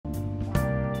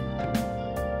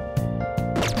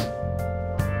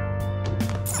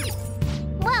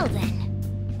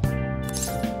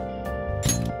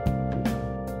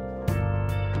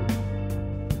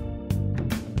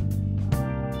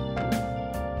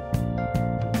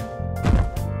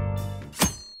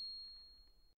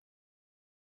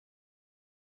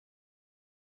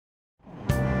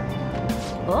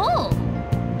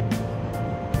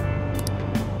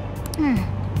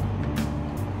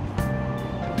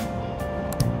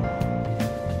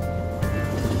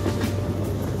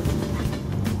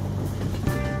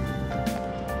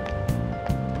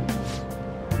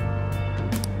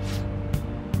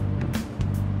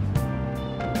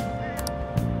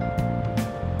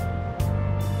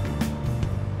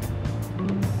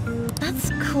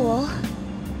cool.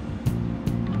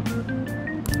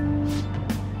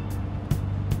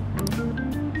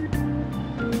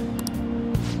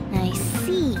 I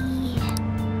see.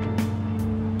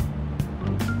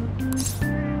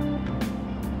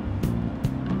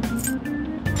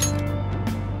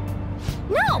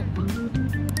 No!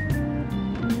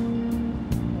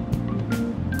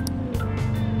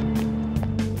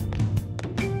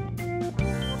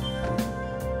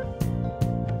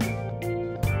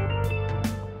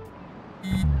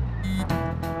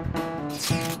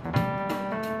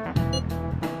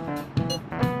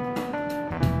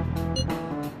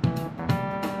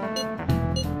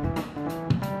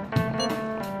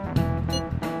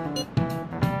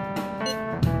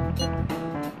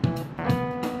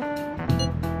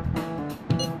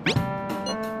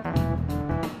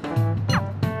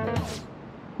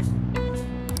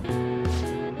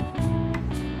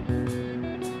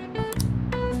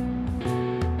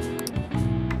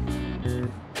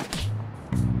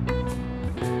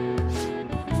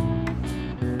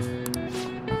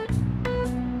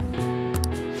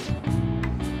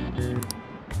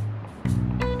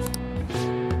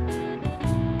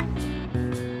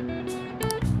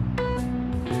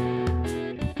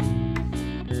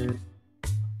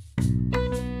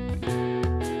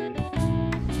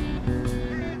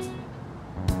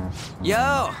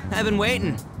 Yo, I've been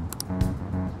waiting.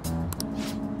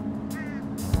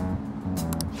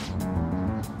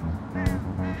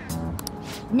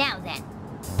 Now then.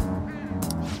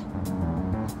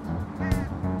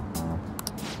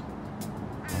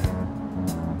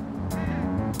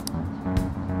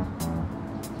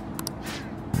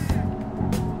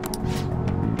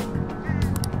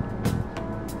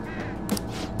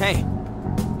 Hey.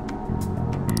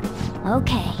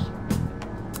 Okay.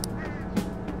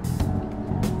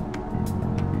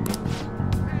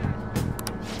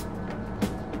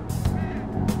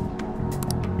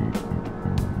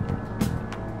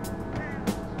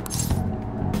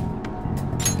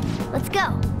 Let's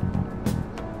go.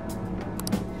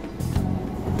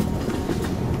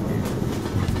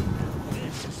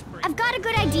 I've got a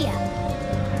good idea.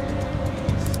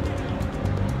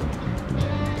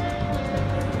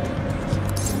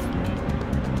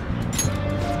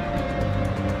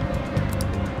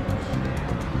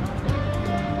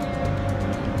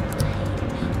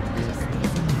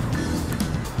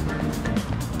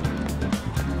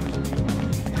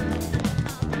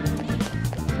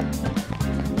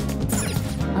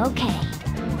 Okay.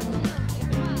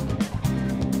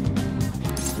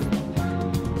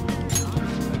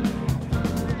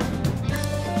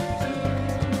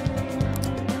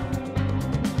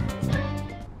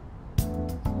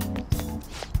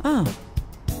 Oh.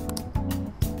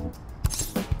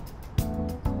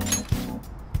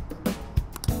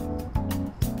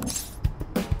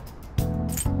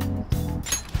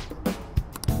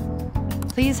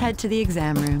 Please head to the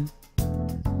exam room.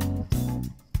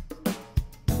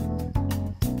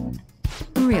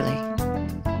 Really?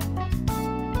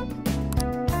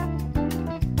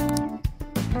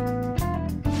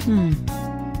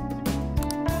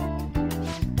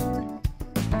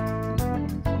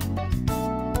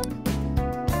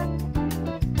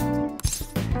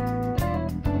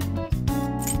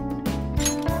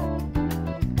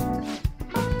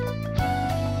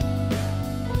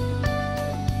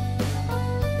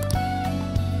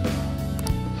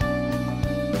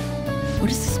 What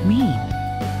does this mean?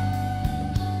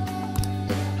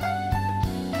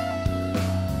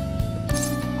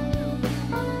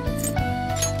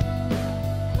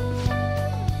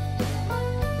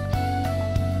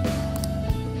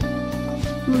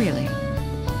 Really?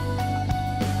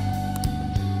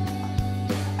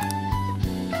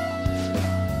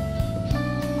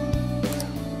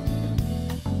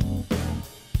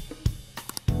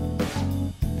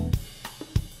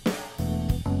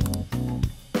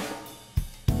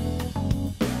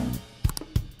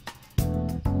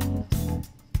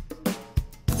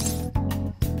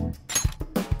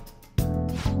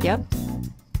 Yep.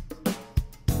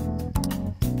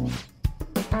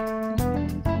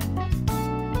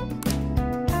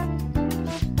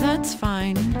 That's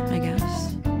fine, I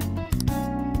guess.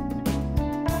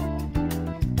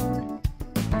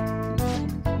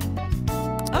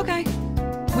 Okay.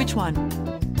 Which one?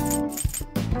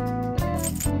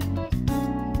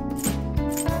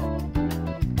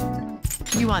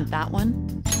 You want that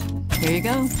one? Here you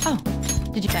go. Oh,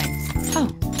 did you thanks? Oh,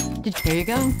 did you, here you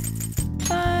go.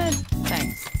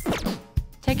 Thanks.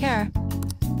 Take care.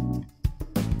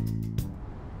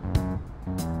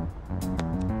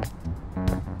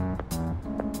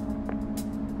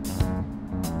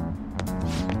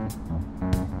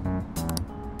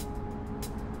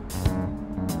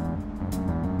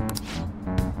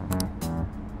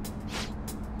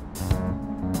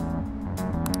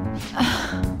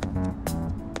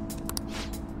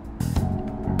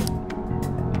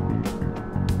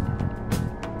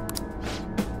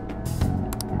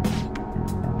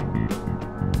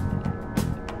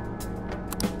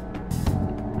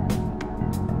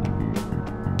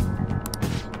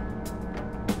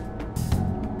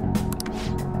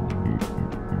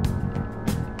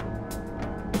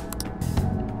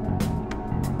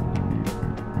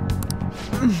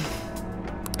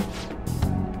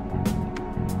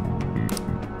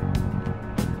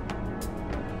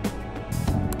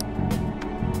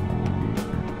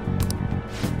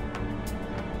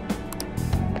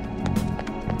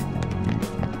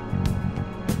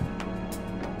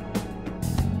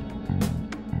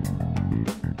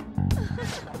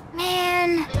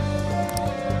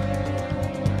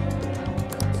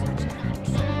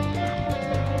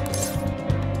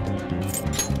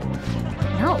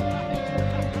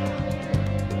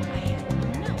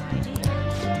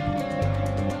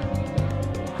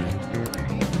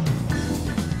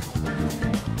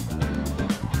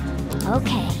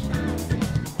 Okay.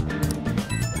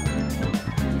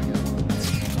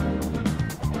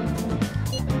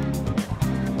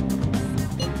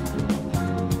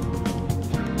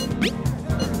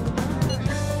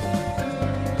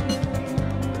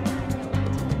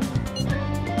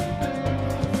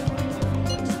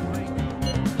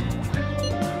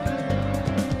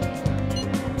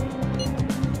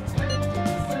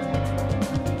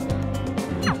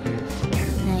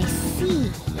 I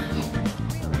see.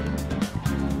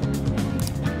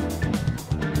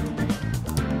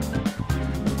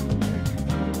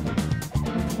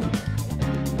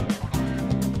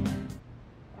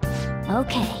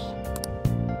 Okay.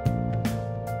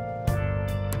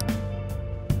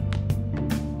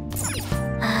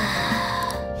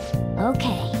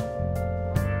 Okay.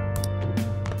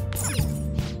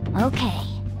 Okay.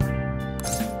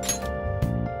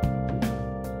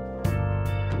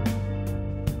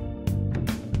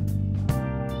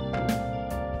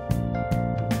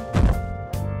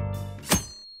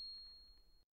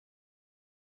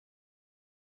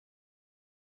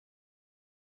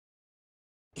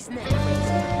 Isn't that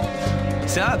crazy?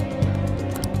 What's up?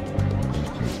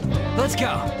 Let's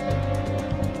go.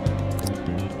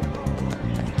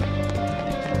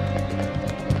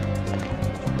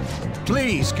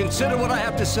 Please consider what I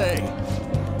have to say.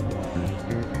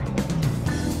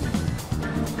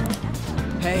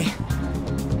 Hey.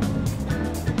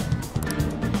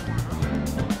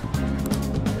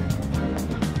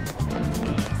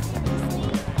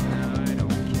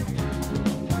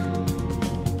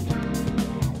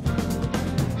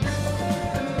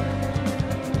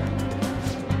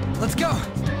 Let's go.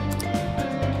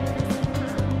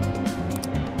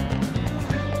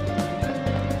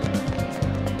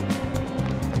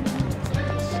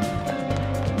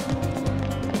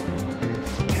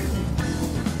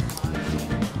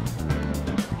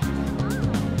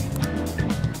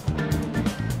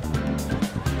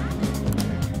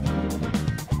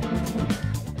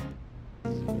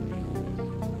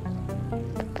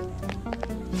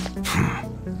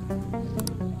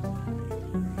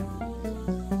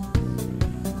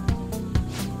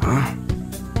 Huh?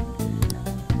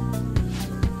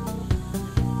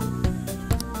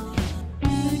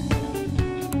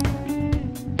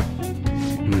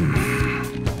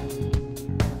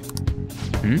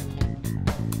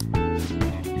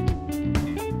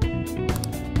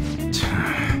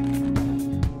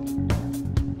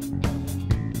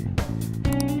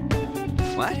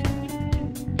 What?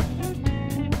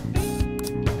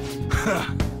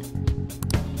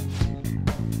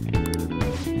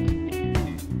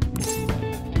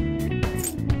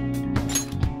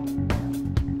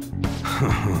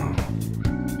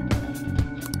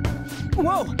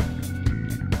 Whoa!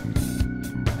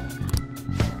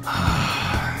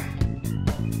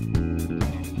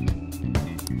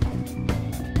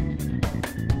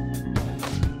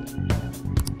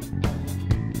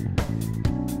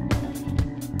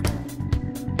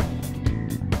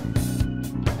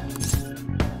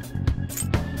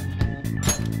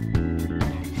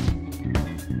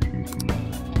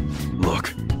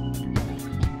 Look.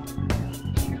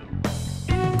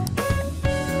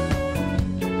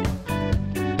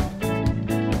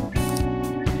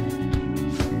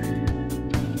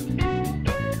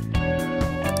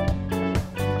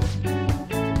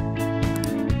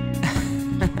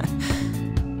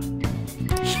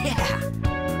 Yeah!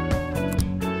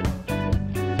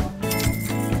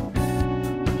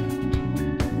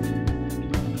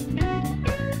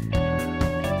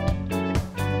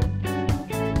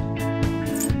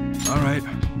 All right.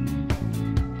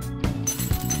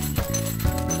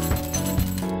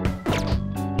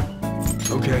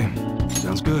 Okay,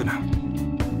 sounds good.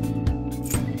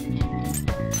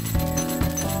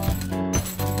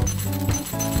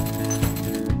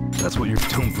 That's what you're...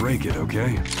 Don't break it,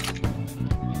 okay?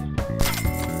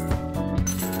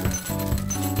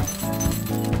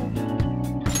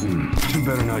 You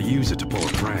better not use it to pull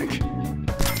a prank.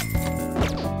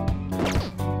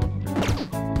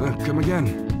 Come again.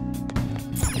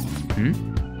 Hmm?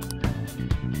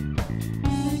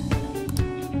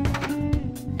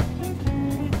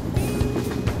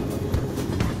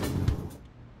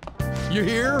 You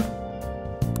here?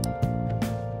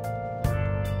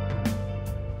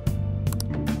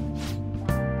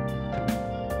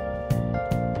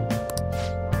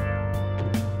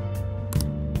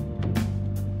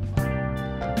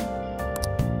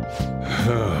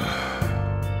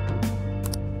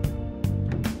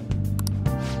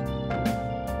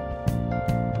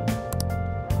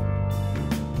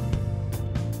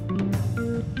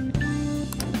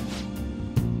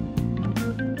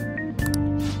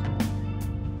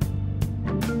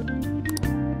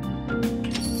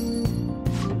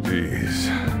 Please.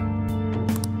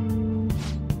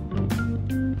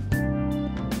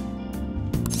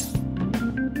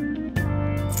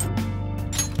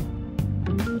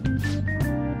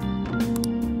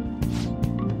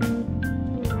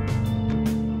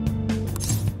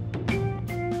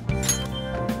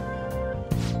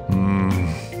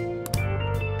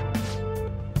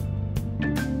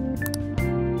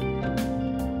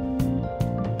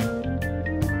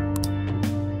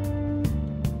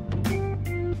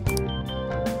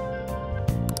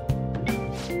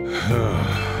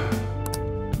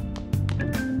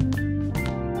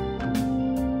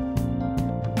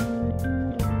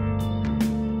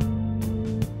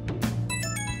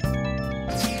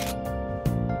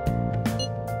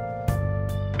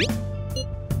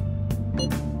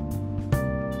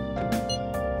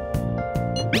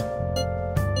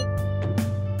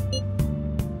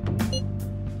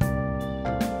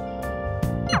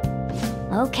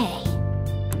 Okay.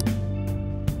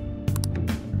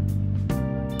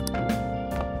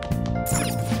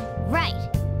 Right.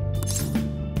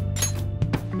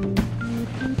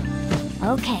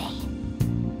 Okay.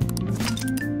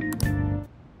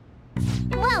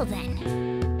 Well then.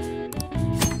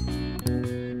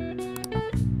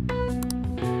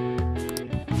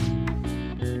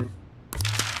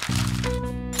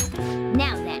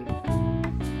 Now then.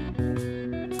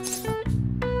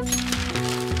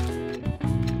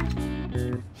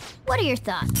 What are your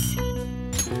thoughts?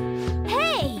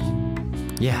 Hey!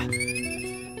 Yeah.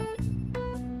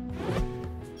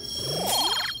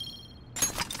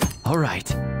 All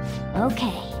right.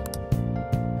 Okay.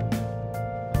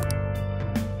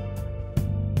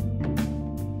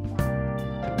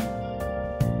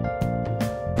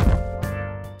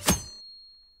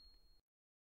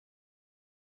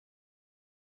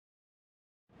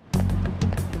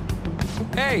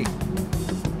 Hey!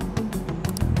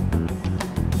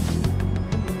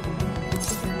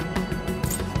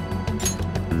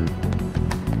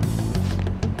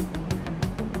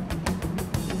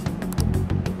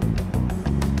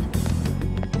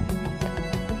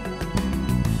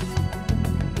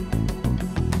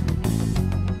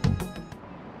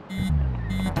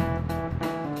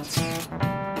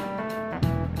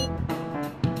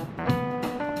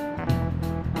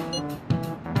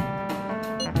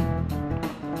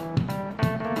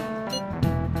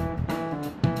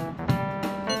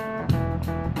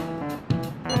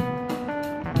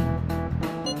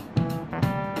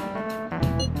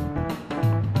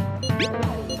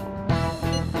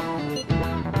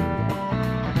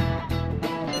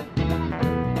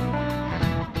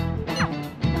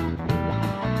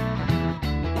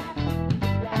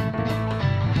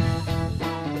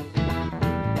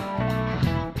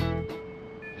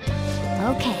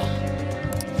 Okay.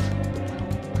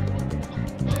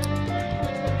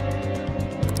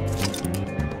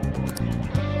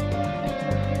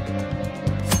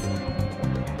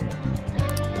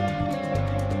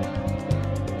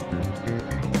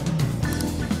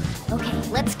 Okay,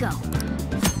 let's go.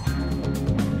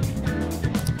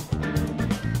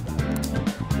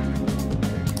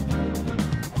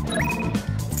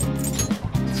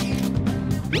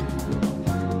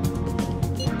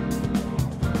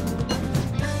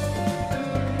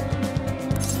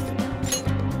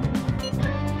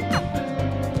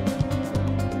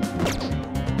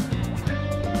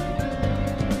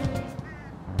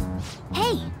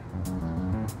 Hey!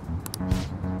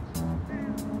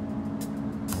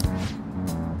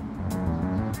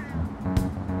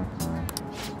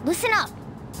 Listen up!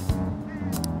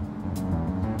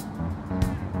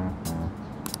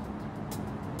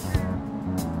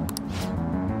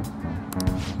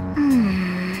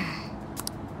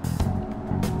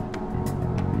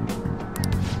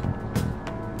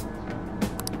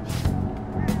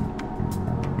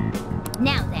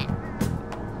 Now then.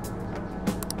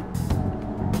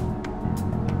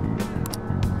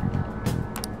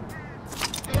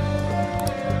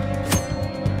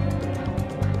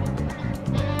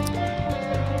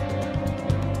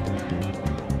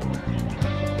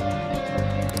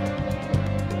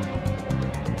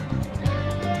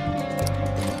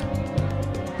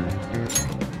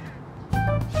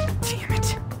 Damn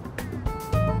it.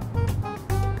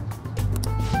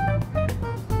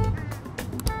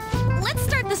 Let's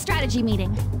start the strategy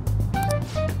meeting.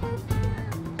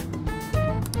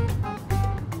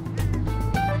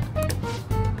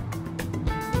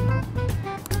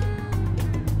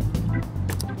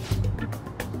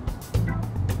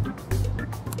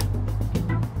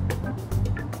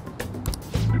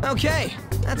 Okay,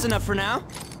 that's enough for now.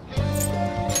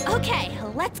 Okay,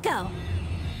 let's go.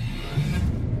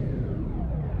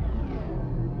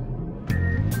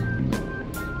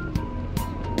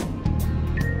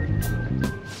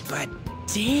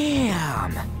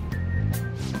 Damn!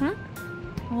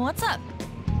 What's up?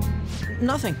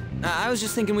 Nothing. I was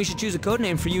just thinking we should choose a code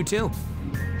name for you, too.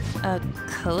 A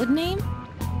code name?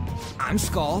 I'm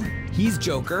Skull, he's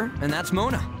Joker, and that's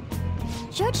Mona.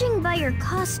 Judging by your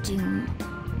costume,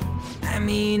 I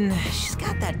mean, she's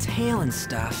got that tail and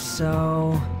stuff,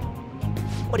 so...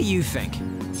 What do you think?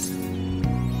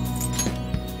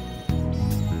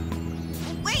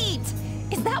 Wait!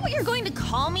 Is that what you're going to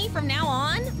call me from now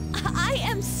on? I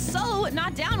am so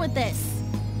not down with this.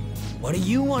 What do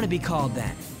you want to be called,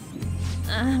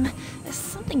 then?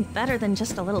 Something better than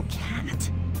just a little cat.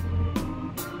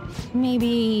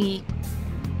 Maybe...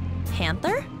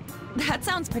 Panther? That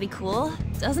sounds pretty cool,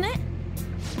 doesn't it?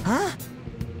 Huh?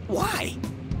 Why?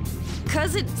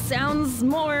 'Cause it sounds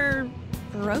more...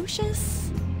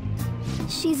 ferocious?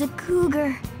 she's a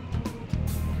cougar.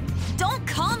 Don't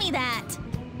call me that!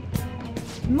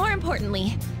 More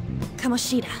importantly,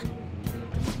 Kamoshida.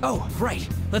 Oh, right.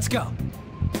 Let's go.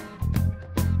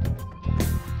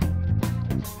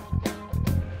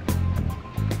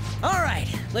 All right,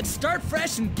 let's start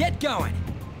fresh and get going.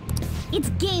 It's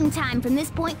game time from this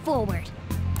point forward.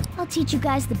 I'll teach you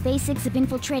guys the basics of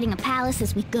infiltrating a palace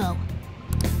as we go.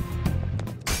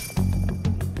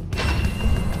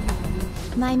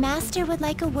 My master would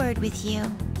like a word with you.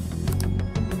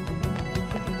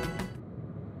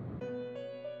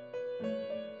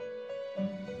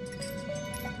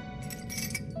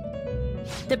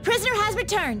 The prisoner has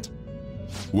returned.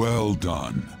 Well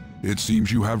done. It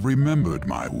seems you have remembered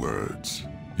my words.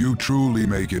 You truly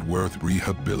make it worth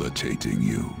rehabilitating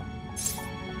you.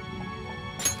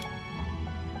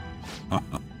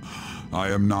 I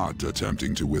am not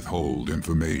attempting to withhold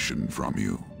information from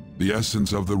you. The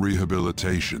essence of the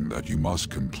rehabilitation that you must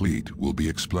complete will be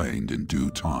explained in due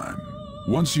time.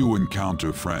 Once you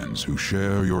encounter friends who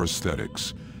share your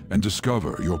aesthetics and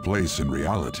discover your place in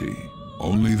reality,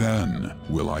 only then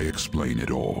will I explain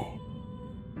it all.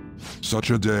 Such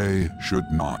a day should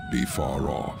not be far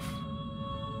off.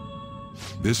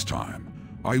 This time,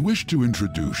 I wish to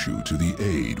introduce you to the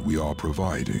aid we are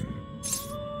providing.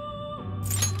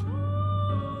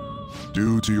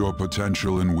 Due to your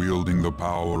potential in wielding the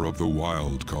power of the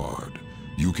wild card,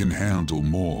 you can handle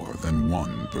more than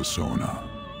one persona.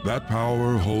 That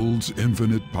power holds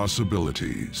infinite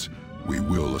possibilities. We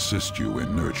will assist you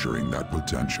in nurturing that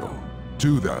potential.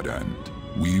 To that end,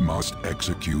 we must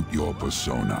execute your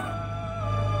persona.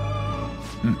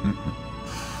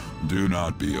 Do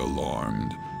not be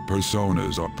alarmed.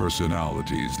 Personas are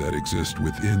personalities that exist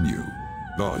within you.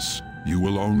 Thus, you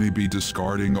will only be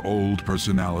discarding old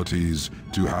personalities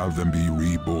to have them be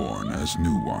reborn as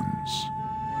new ones.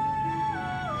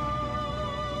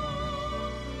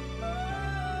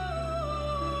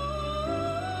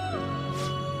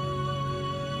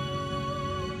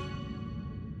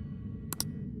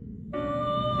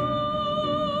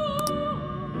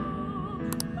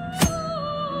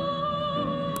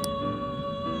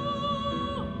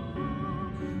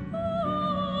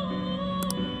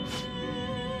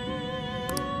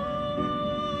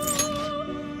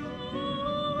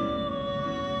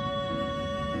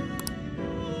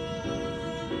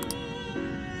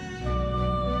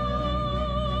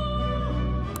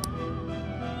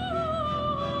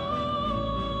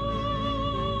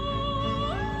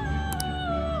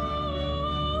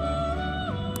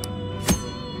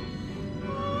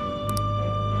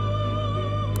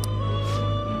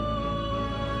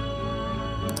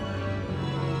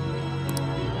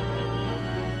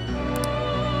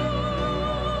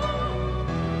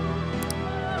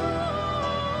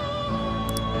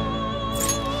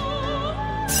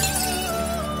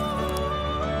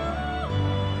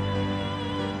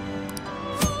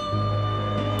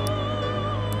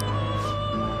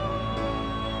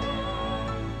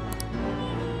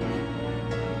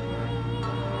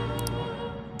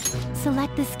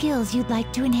 Select the skills you'd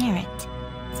like to inherit.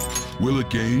 Will it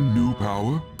gain new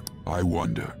power? I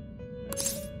wonder.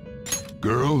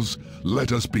 Girls,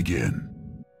 let us begin.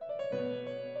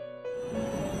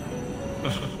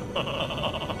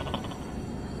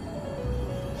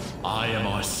 I am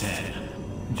Arsene,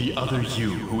 the other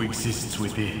you who exists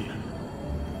within.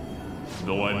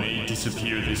 Though I may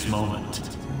disappear this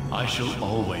moment, I shall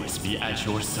always be at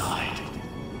your side.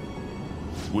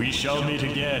 We shall meet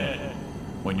again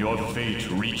when your fate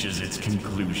reaches its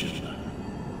conclusion.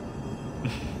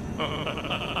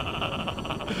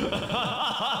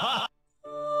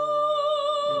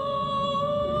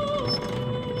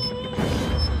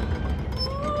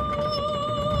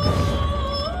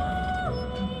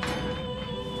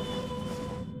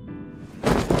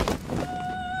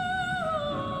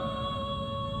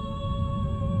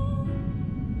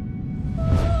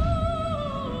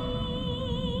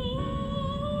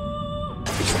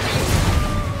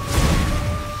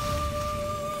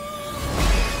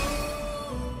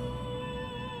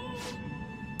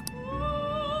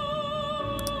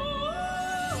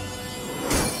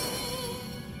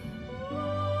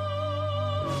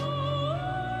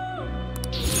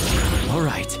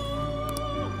 right.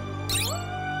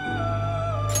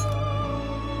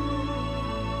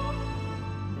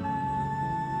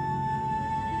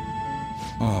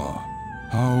 Ah,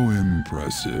 how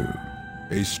impressive.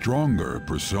 A stronger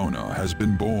persona has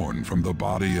been born from the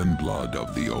body and blood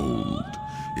of the old.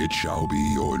 It shall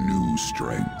be your new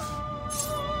strength.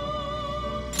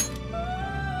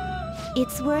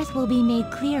 Its worth will be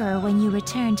made clearer when you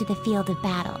return to the field of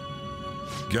battle.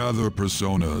 Gather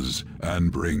personas and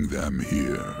bring them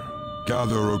here.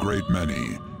 Gather a great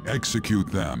many, execute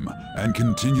them, and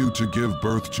continue to give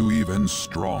birth to even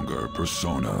stronger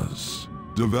personas.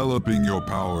 Developing your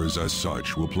powers as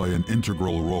such will play an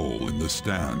integral role in the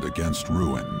stand against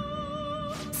ruin.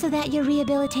 So that your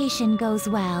rehabilitation goes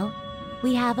well,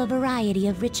 we have a variety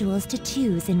of rituals to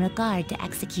choose in regard to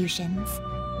executions.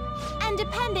 And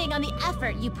depending on the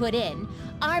effort you put in,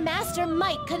 our master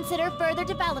might consider further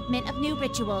development of new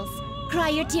rituals. Cry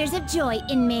your tears of joy,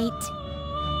 inmate.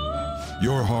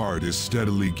 Your heart is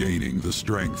steadily gaining the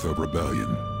strength of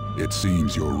rebellion. It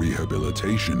seems your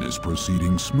rehabilitation is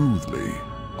proceeding smoothly.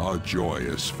 A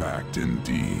joyous fact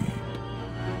indeed.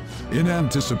 In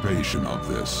anticipation of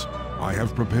this, I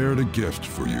have prepared a gift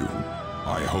for you.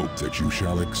 I hope that you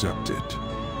shall accept it.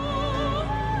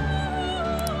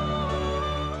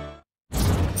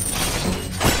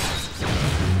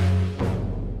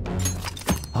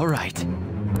 All right.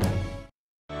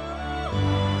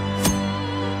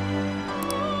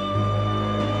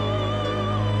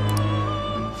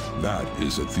 That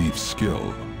is a thief's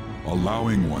skill,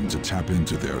 allowing one to tap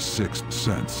into their sixth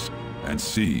sense and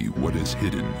see what is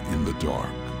hidden in the dark.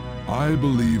 I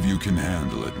believe you can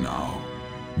handle it now.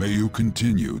 May you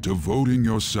continue devoting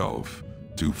yourself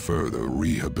to further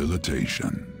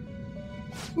rehabilitation.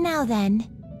 Now then,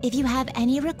 if you have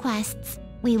any requests,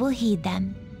 we will heed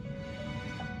them.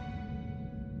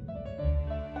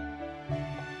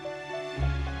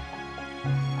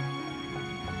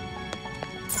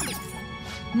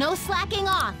 No slacking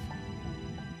off!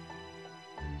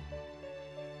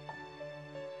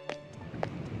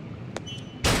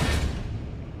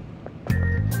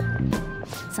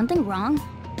 Something wrong?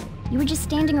 You were just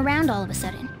standing around all of a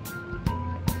sudden.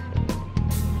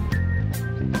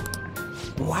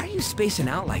 Why are you spacing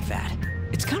out like that?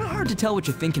 It's kind of hard to tell what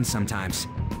you're thinking sometimes.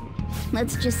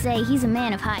 Let's just say he's a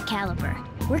man of high caliber.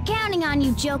 We're counting on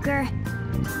you, Joker.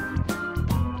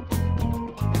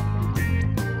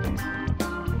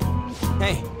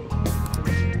 Hey.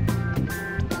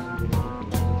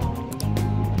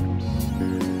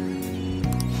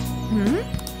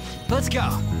 Let's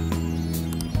go.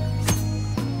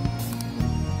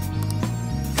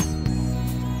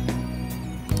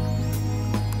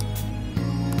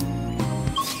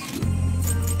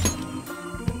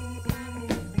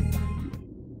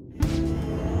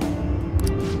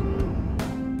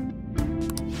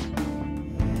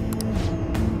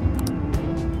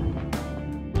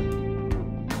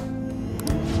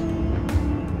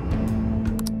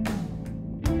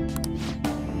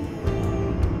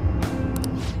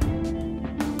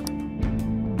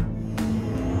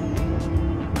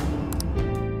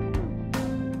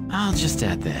 I'll just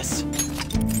add this.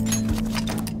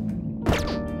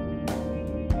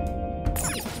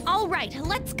 All right,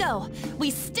 let's go.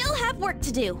 We still have work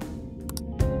to do.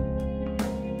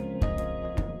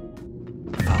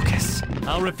 Focus.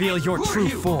 I'll reveal your true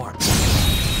form.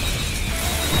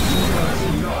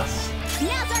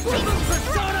 Now's our chance!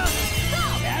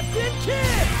 Captain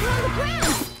Kidd! We're on the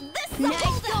ground!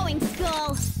 Nice going,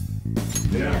 Skull!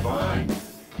 Yeah, fine.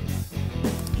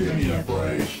 Give me a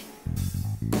break.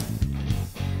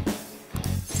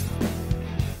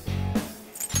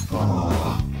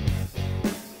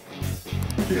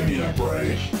 Give me a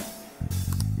break.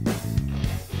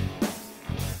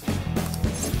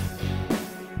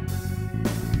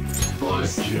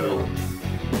 Bless you.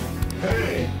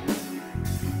 Hey!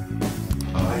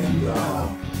 I am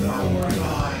thou, thou art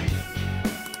I.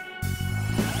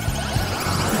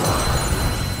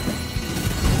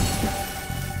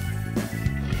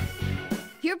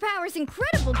 Your power's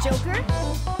incredible, Joker!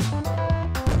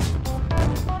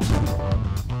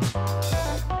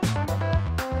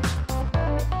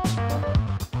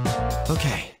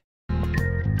 Okay.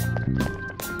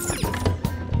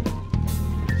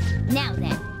 Now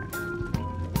then.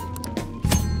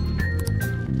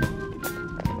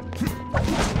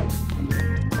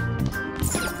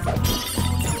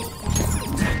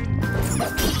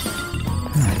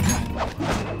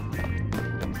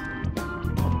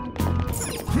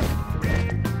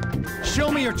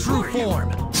 Show me your true form.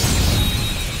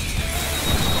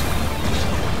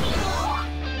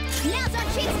 Now's our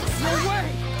chance to strike! No word!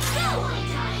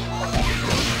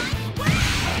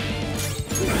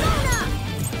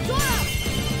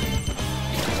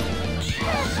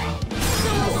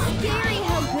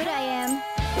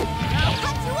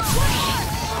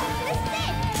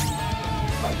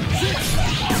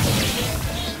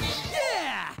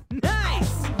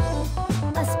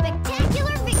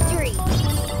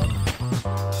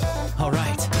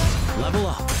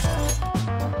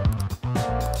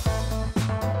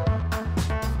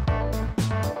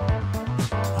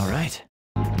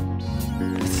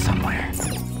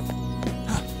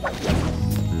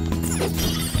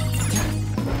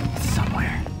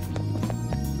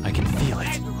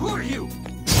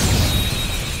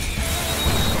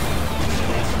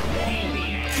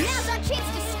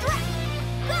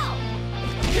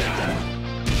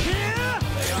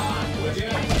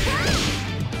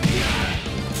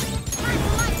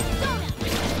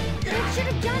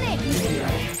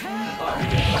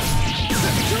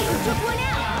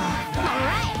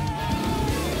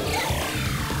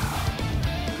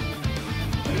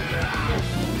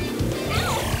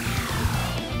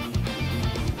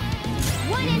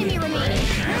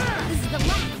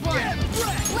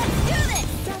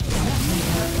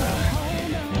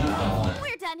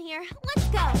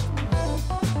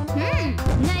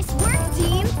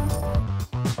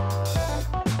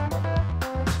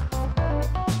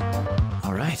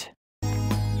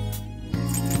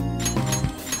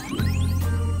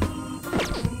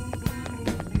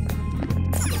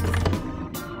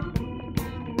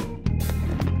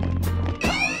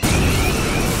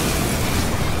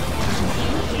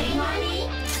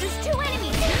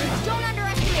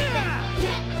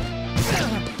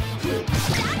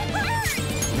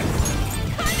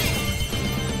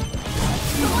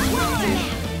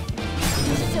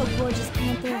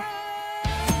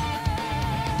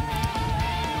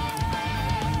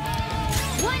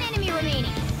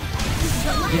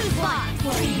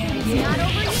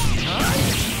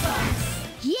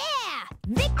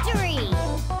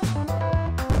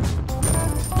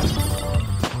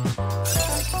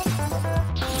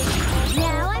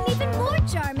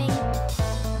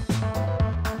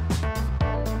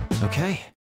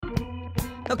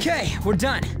 Okay, we're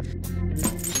done.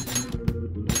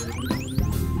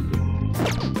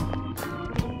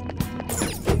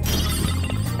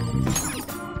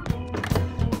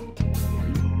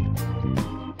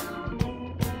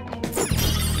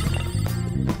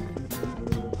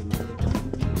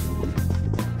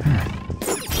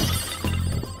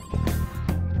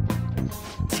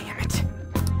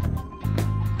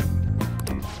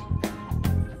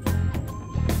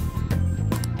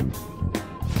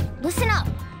 Listen up.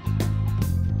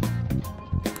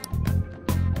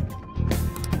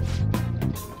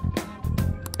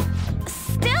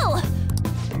 Still!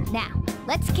 Now,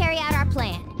 let's carry out our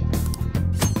plan.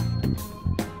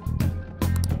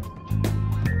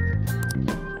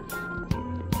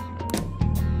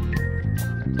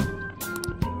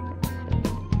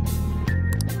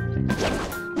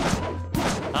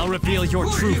 I'll reveal your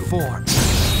true form.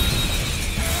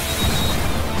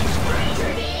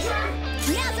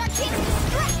 Now's our chance to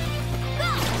strike!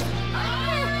 Go!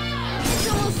 It's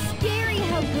almost scary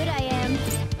how good I am.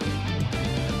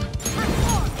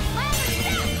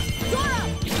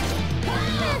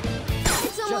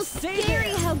 It's almost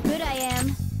scary how good I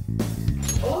am.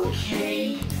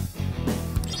 Okay.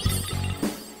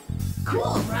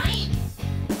 Cool, right?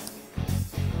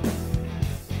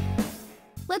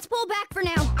 Let's pull back for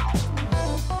now.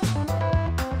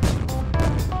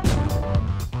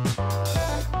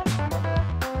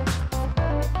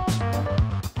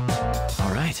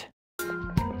 All right.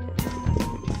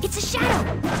 It's a shadow!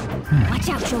 Watch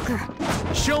out, Joker.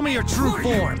 Show me your true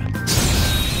form.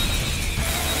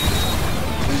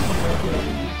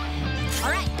 All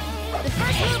right, the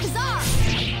first move is ours.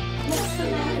 What's the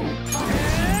matter?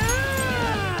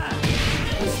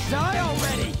 Die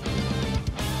already!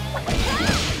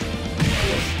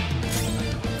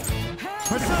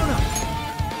 Persona!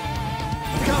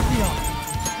 Copy on!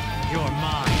 You're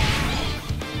mine.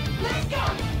 Let's go!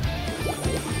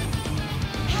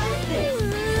 How is this?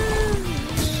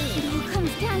 It all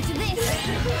comes down to this.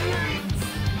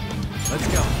 Let's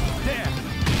go. There!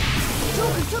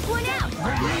 Joker took one out.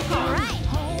 All right.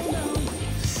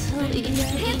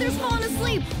 Panther's falling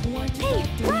asleep. Hey,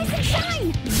 rise and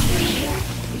shine!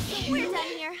 We're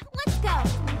done here. Let's go.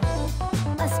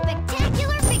 A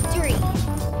spectacular victory.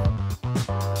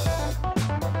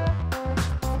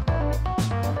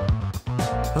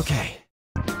 Okay.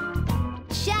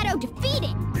 Shadow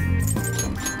defeated.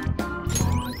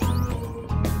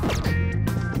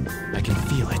 I can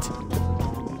feel it.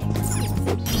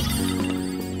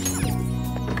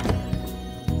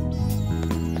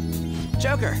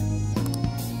 Joker!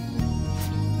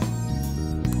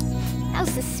 How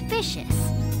suspicious.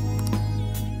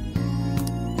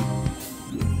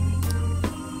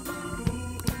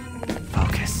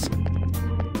 Focus.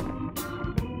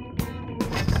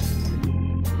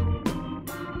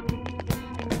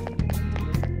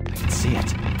 I can see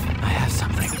it. I have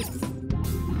something.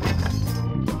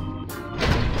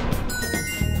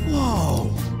 Whoa!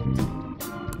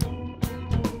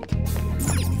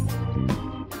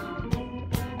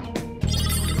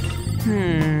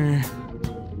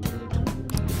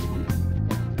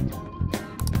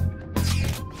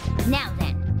 Now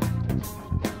then.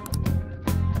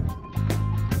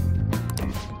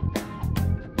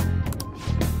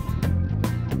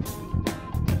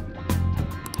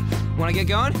 Wanna get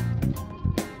going?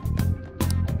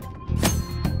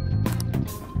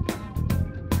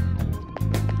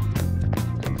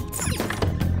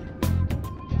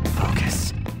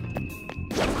 Focus.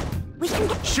 We can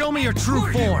get... Show me your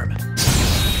true form.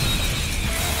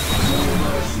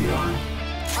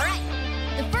 All right,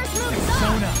 the first move is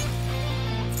ours.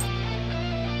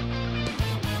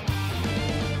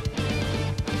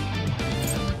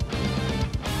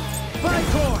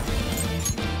 Vicor!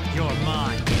 You're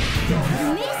mine. You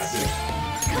missed?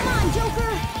 Come on,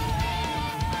 Joker.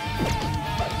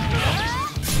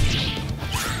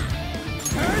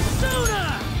 Persona!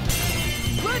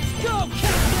 Let's go,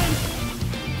 Captain!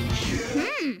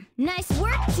 Nice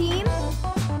work, team.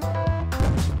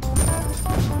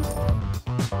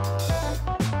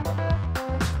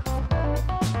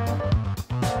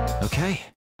 Okay.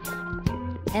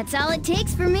 That's all it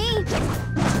takes for me.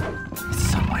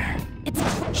 It's somewhere.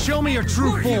 Show me your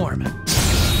true form.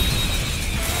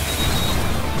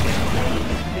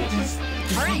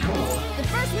 All right, the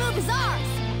first move is ours.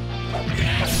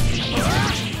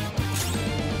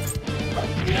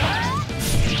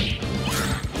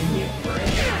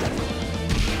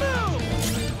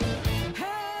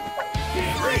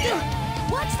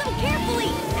 Watch them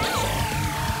carefully.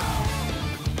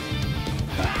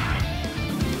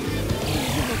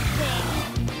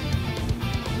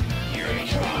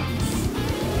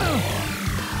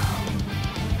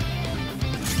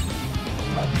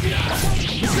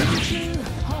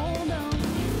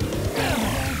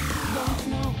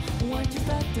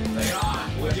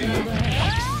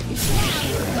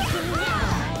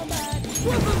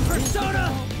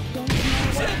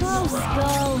 Go,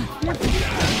 Skull.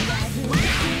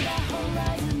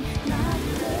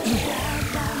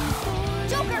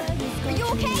 Joker, are you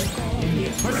okay?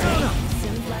 Persona!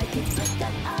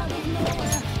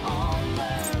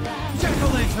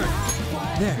 Jack-o'-lantern!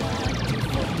 There.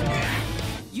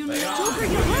 Joker,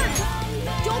 you're hurt.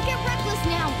 Don't get reckless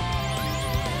now.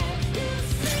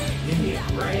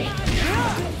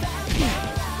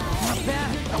 Not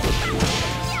bad.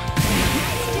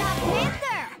 Stop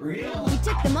Panther! We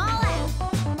took them all out.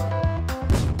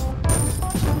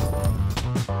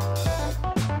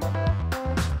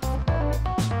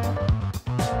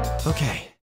 Okay.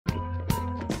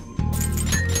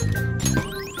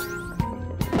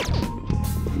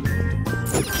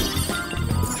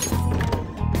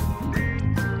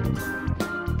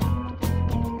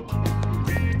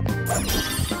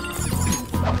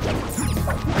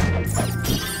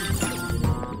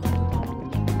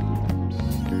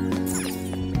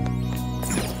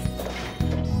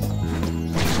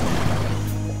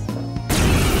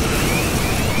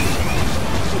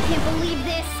 I can't believe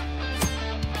this.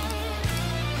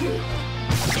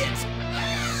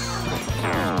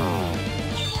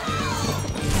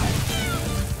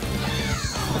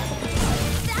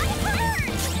 That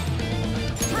hurts!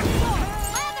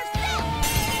 My other step!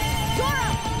 Zoro!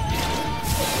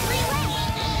 3 left!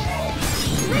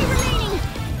 3 remaining!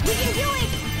 We can do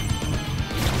it!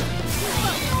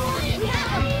 We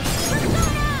have him!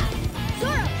 Persona!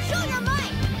 Zoro, show your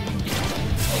might!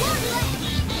 1 left!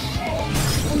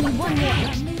 Only 1 more.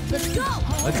 Let's go!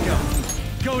 Let's go.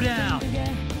 Go down!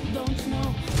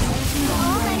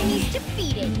 All enemies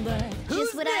defeated.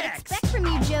 Just what I'd next? expect from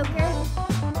you, Joker.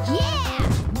 Yeah!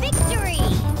 Victory!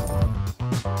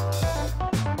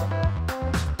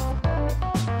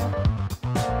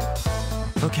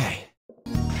 Okay.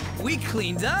 We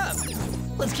cleaned up!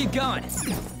 Let's keep going.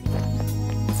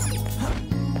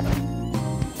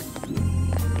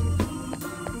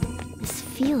 This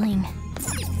feeling.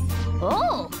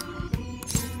 Oh!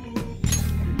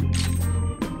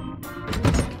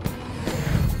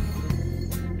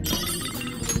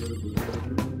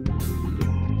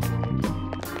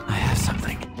 I have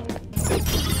something.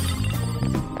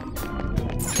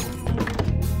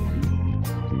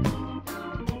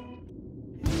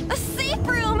 A safe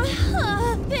room!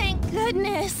 Oh, thank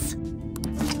goodness.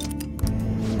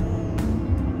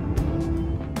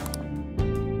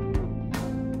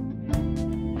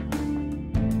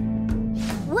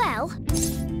 Well,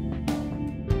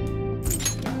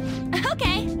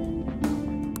 Okay.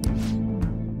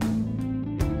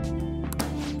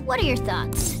 what are your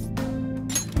thoughts?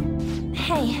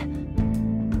 Hey,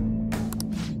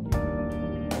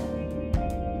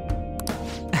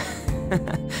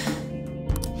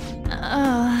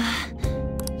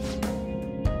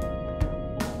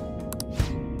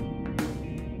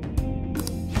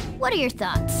 What are your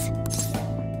thoughts?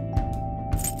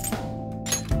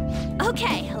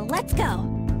 okay, let's go.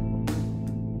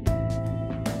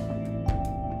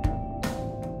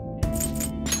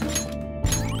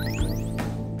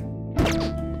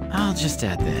 I'll just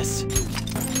add this.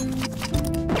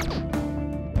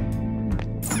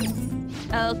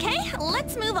 Okay,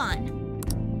 let's move on.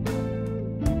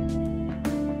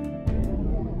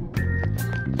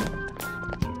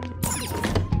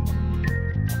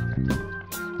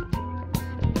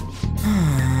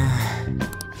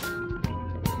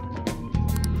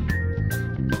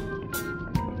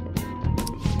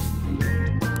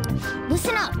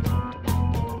 Listen up.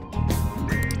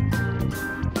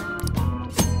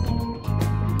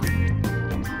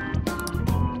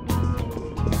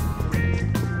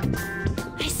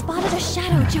 I spotted a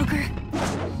shadow, Joker.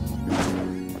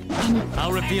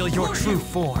 I'll reveal your true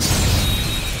form.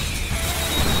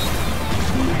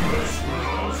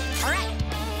 All right,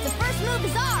 the first move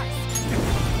is ours.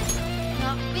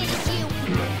 I'll finish you.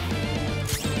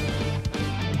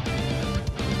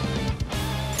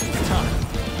 It's time.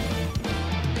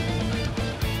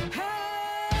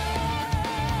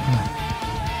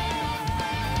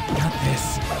 Got this.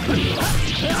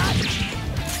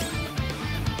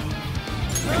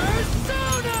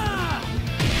 Persona!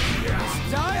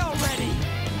 Die already!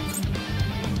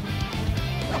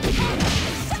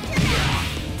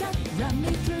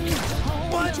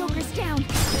 What? Joker's down.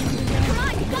 Come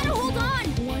on, you gotta hold on.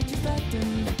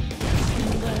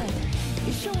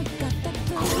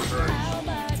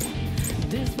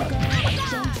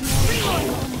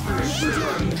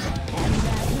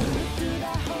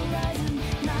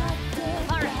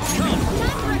 All right,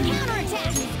 time for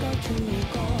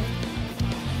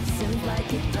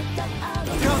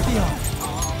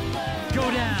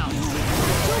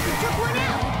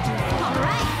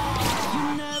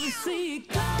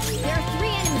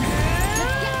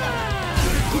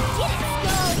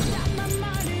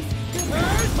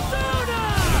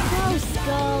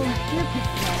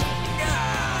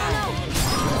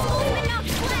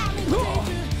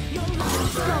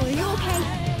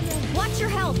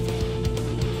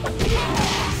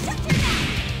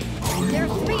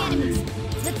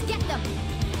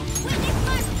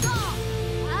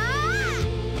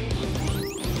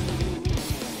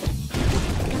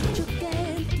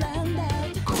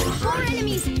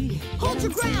enemies! Hold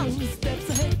your ground!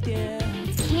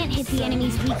 Can't hit the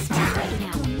enemy's weak spot right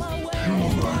now. Slow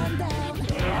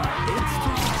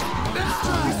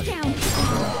down.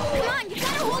 Come on, you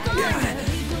gotta hold on!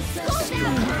 Slow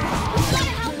down! We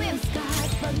gotta help him!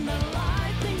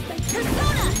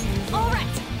 Persona!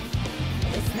 Alright!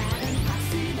 Persona!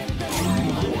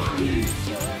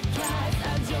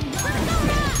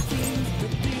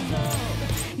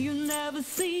 You never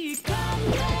see it coming.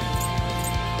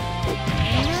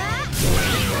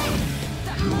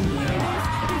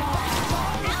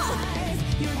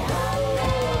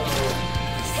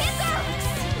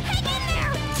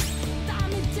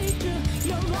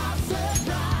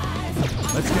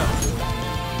 Let's go.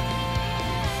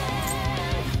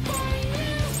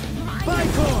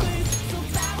 Bicorn!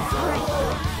 Alright,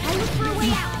 I look for a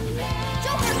way out.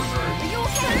 Joker, are you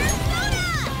okay? Persona!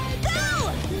 Go!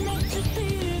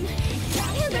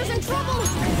 Panther's in trouble!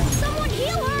 Someone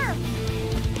heal her!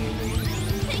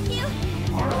 Thank you.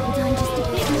 Hold on just a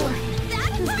bit more.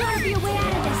 There's gotta be a way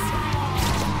out of this.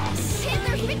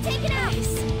 Panther's been taken out!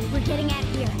 We're getting out of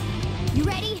here. You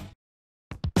ready?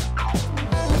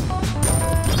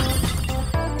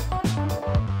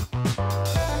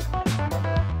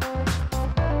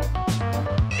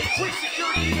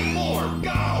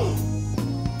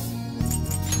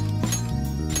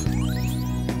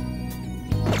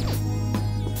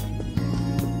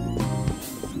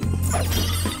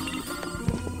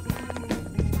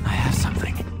 I have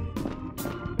something.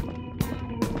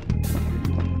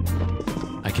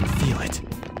 I can feel it.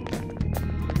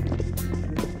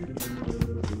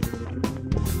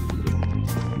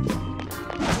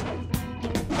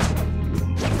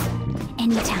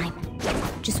 Anytime.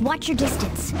 Just watch your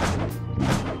distance.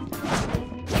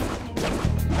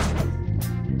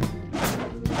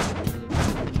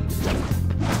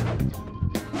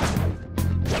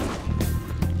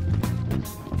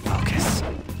 Focus.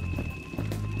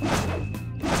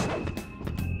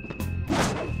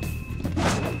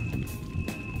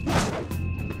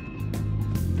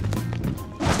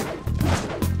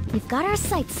 We've got our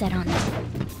sights set on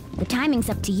them. The timing's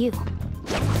up to you.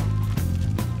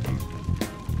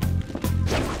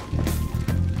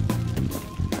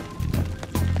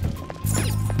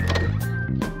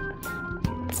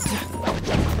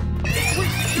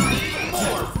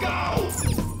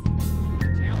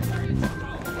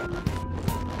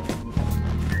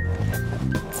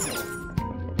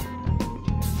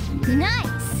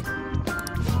 Nice!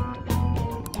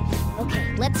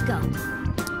 Okay, let's go.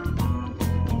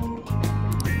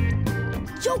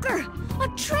 Joker! A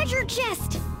treasure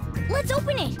chest! Let's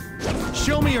open it!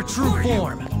 Show me your true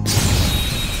form.